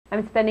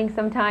I'm spending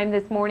some time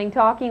this morning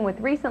talking with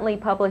recently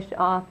published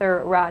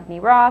author Rodney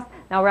Ross.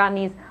 Now,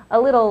 Rodney's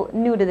a little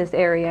new to this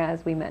area,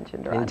 as we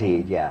mentioned, Rodney.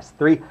 Indeed, yes.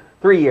 Three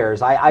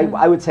years.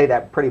 I would say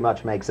that pretty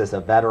much makes us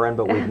a veteran,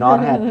 but we've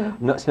not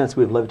had, since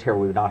we've lived here,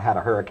 we've not had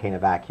a hurricane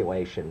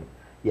evacuation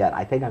yet.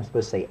 I think I'm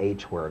supposed to say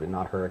H word and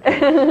not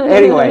hurricane.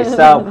 Anyway,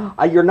 so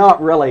you're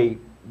not really,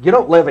 you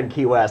don't live in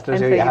Key West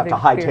until you have to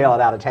hightail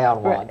it out of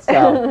town once.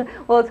 So.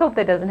 Well, let's hope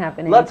that doesn't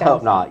happen anytime Let's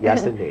hope not.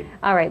 Yes, indeed.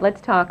 All right,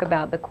 let's talk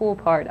about the cool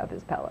part of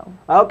his pillow.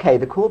 Okay,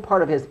 the cool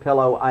part of his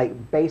pillow,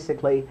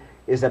 basically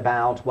is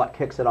about what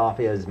kicks it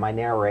off is my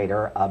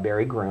narrator,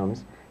 Barry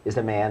Grooms, is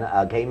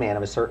a gay man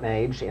of a certain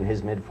age in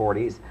his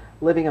mid-40s,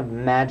 living a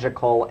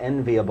magical,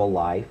 enviable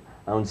life,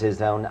 owns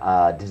his own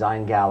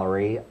design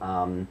gallery,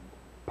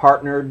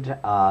 partnered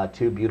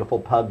 2 beautiful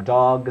pug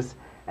dogs,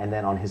 and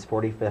then on his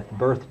 45th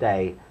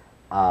birthday,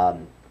 a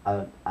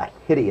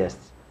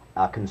hideous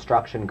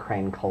construction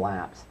crane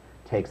collapse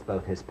takes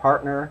both his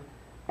partner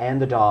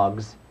and the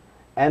dogs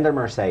and their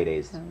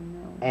Mercedes. Oh, no.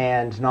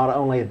 And not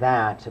only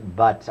that,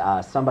 but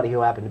somebody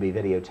who happened to be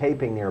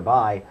videotaping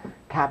nearby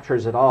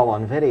captures it all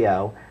on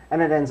video,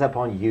 and it ends up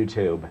on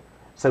YouTube.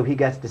 So he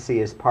gets to see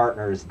his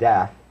partner's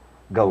death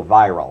go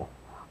viral.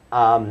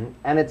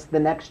 And it's the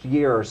next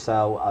year or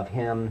so of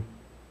him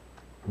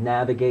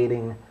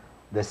navigating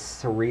this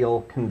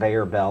surreal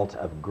conveyor belt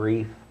of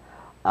grief,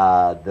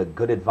 the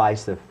good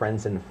advice of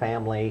friends and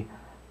family,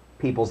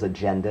 people's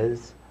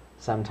agendas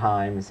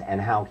sometimes,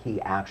 and how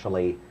he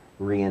actually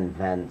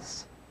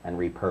reinvents and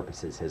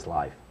repurposes his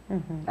life.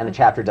 And the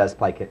chapter does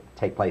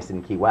take place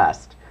in Key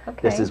West. Okay.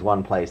 This is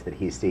one place that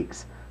he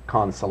seeks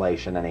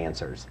consolation and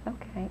answers.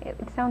 Okay, it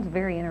sounds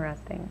very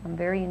interesting. I'm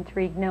very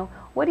intrigued. Now,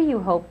 what do you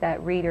hope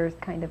that readers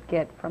kind of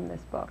get from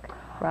this book,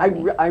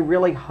 Rodney? I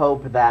really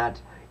hope that,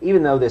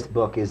 even though this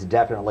book is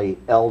definitely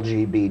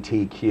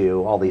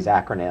LGBTQ, all these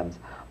acronyms,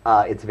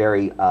 it's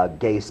very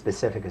gay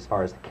specific as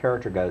far as the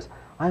character goes.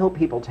 I hope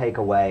people take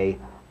away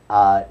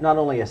not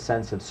only a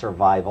sense of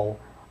survival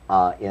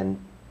in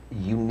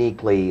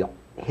uniquely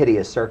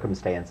hideous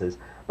circumstances,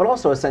 but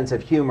also a sense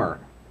of humor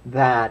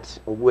that,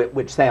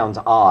 which sounds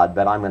odd,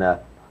 but I'm going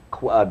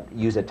to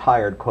use a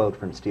tired quote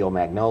from Steel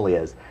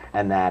Magnolias,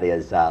 and that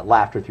is,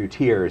 laughter through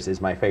tears is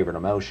my favorite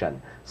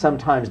emotion.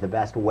 Sometimes the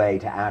best way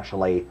to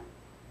actually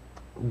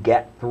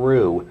get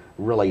through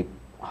really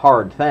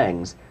hard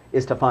things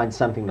is to find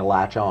something to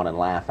latch on and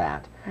laugh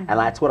at. And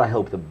that's what I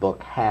hope the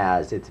book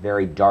has. It's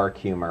very dark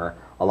humor,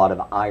 a lot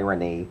of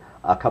irony.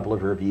 A couple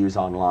of reviews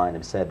online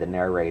have said the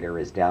narrator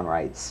is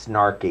downright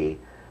snarky,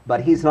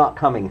 but he's not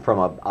coming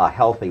from a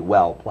healthy,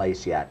 well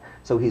place yet.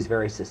 So he's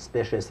very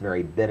suspicious,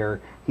 very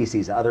bitter. He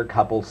sees other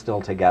couples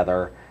still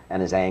together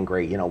and is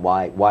angry. You know,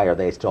 why are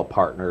they still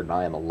partnered and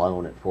I am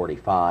alone at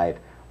 45?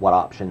 What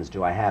options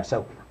do I have?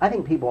 So I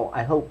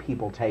hope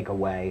people take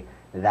away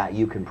that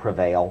you can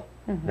prevail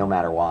no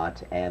matter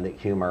what, and that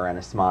humor and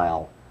a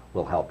smile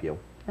will help you.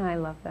 I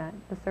love that.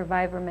 The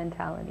survivor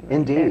mentality. Right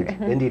Indeed,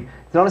 there. Indeed.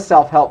 It's not a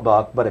self-help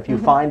book, but if you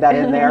find that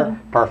in there,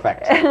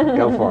 perfect.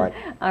 Go for it.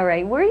 All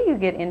right. Where do you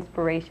get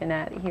inspiration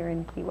at here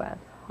in Key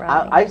West,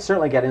 Rodney? I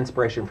certainly get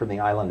inspiration from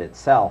the island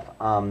itself.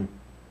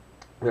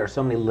 There are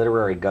so many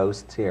literary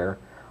ghosts here.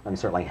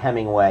 Certainly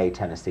Hemingway,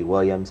 Tennessee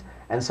Williams,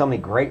 and so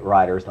many great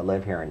writers that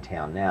live here in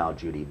town now.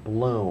 Judy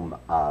Blume,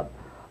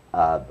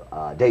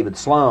 David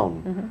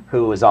Sloan,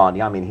 who is on.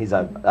 I mean, he's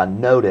a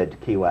noted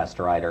Key West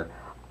writer.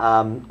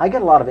 I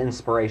get a lot of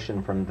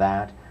inspiration from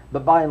that,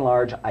 but by and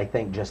large, I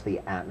think just the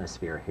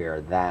atmosphere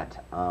here,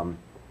 that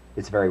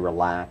it's very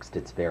relaxed,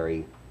 it's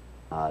very,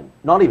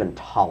 not even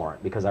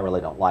tolerant, because I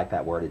really don't like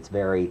that word, it's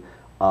very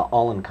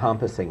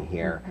all-encompassing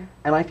here,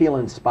 and I feel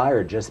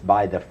inspired just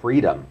by the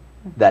freedom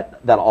that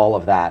all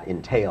of that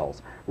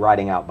entails.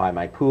 Riding out by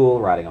my pool,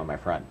 riding on my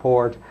front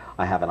porch,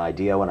 I have an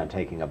idea when I'm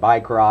taking a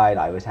bike ride,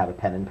 I always have a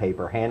pen and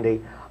paper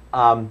handy.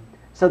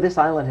 So this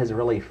island has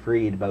really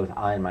freed both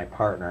I and my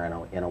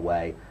partner in a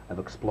way of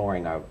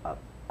exploring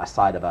a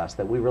side of us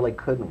that we really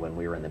couldn't when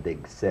we were in the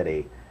big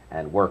city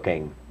and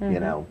working, you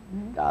know,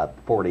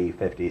 40,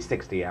 50,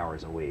 60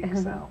 hours a week.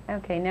 So.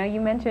 Okay, now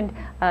you mentioned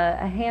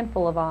a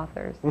handful of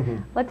authors.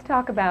 Let's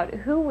talk about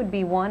who would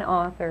be one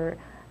author,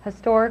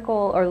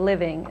 historical or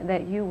living,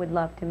 that you would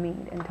love to meet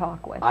and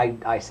talk with.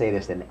 I say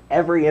this in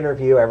every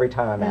interview, every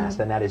time I'm asked,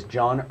 and that is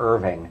John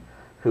Irving,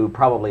 who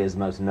probably is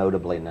most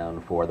notably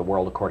known for The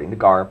World According to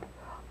Garp,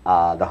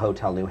 The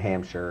Hotel New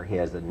Hampshire. He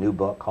has a new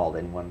book called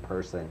In One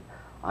Person.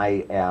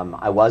 I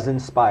was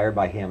inspired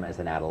by him as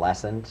an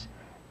adolescent,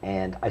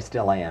 and I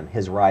still am.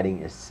 His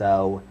writing is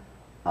so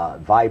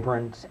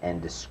vibrant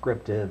and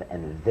descriptive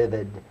and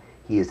vivid.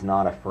 He is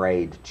not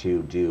afraid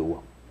to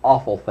do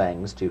awful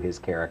things to his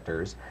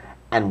characters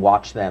and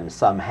watch them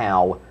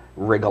somehow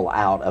wriggle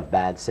out of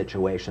bad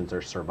situations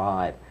or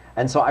survive.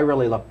 And so I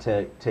really look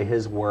to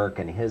his work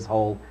and his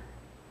whole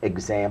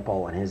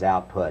example and his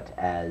output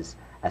as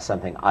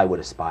something I would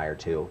aspire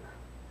to.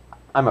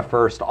 I'm a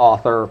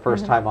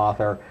first-time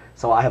author,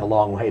 so I have a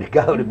long way to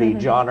go to be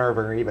John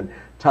Irving or even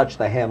touch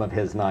the hem of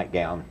his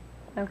nightgown.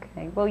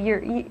 Okay. Well, you're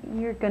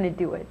going to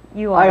do it.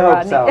 You I are, hope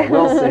Rodney. so.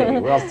 We'll see.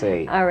 We'll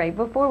see. All right.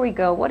 Before we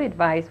go, what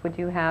advice would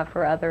you have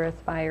for other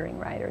aspiring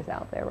writers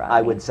out there, Rodney?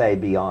 I would say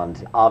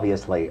beyond,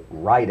 obviously,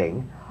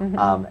 writing,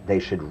 they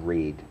should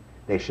read.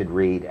 They should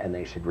read, and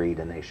they should read,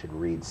 and they should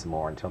read some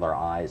more until their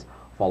eyes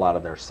fall out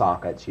of their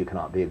sockets. You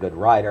cannot be a good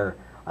writer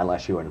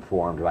unless you're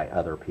informed by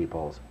other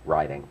people's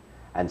writing.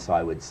 And so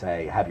I would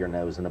say have your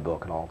nose in a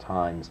book at all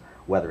times,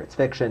 whether it's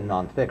fiction,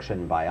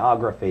 nonfiction,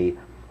 biography,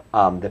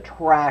 the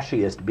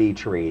trashiest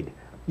beach read.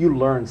 You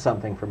learn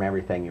something from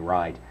everything you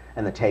write,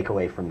 and the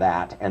takeaway from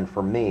that, and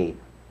for me,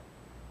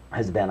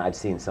 has been I've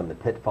seen some of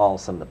the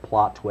pitfalls, some of the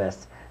plot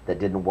twists that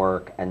didn't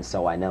work, and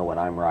so I know when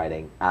I'm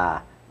writing,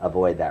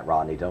 avoid that,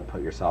 Rodney. Don't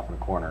put yourself in a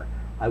corner.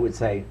 I would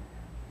say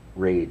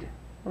read.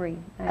 Read.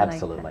 I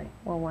Absolutely. Like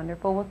that. Well,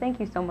 wonderful. Well,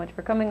 thank you so much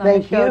for coming on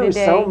Thank the show you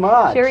today. so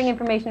much. Sharing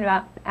information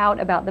out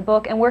about the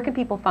book, and where can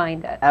people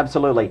find it?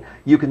 Absolutely.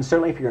 You can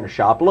certainly, if you're going to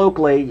shop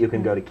locally, you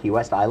can go to Key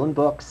West Island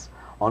Books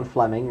on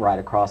Fleming, right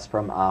across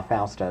from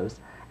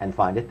Fausto's, and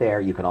find it there.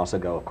 You can also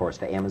go, of course,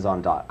 to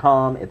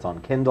Amazon.com. It's on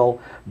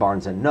Kindle,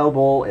 Barnes &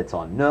 Noble, it's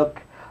on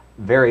Nook,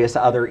 various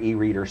other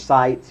e-reader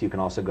sites. You can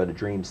also go to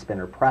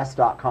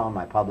dreamspinnerpress.com,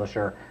 my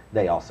publisher.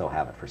 They also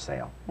have it for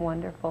sale.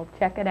 Wonderful.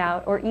 Check it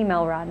out, or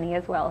email Rodney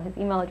as well. His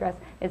email address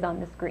is on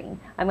the screen.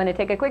 I'm going to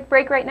take a quick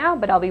break right now,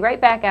 but I'll be right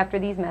back after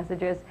these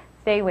messages.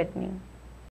 Stay with me.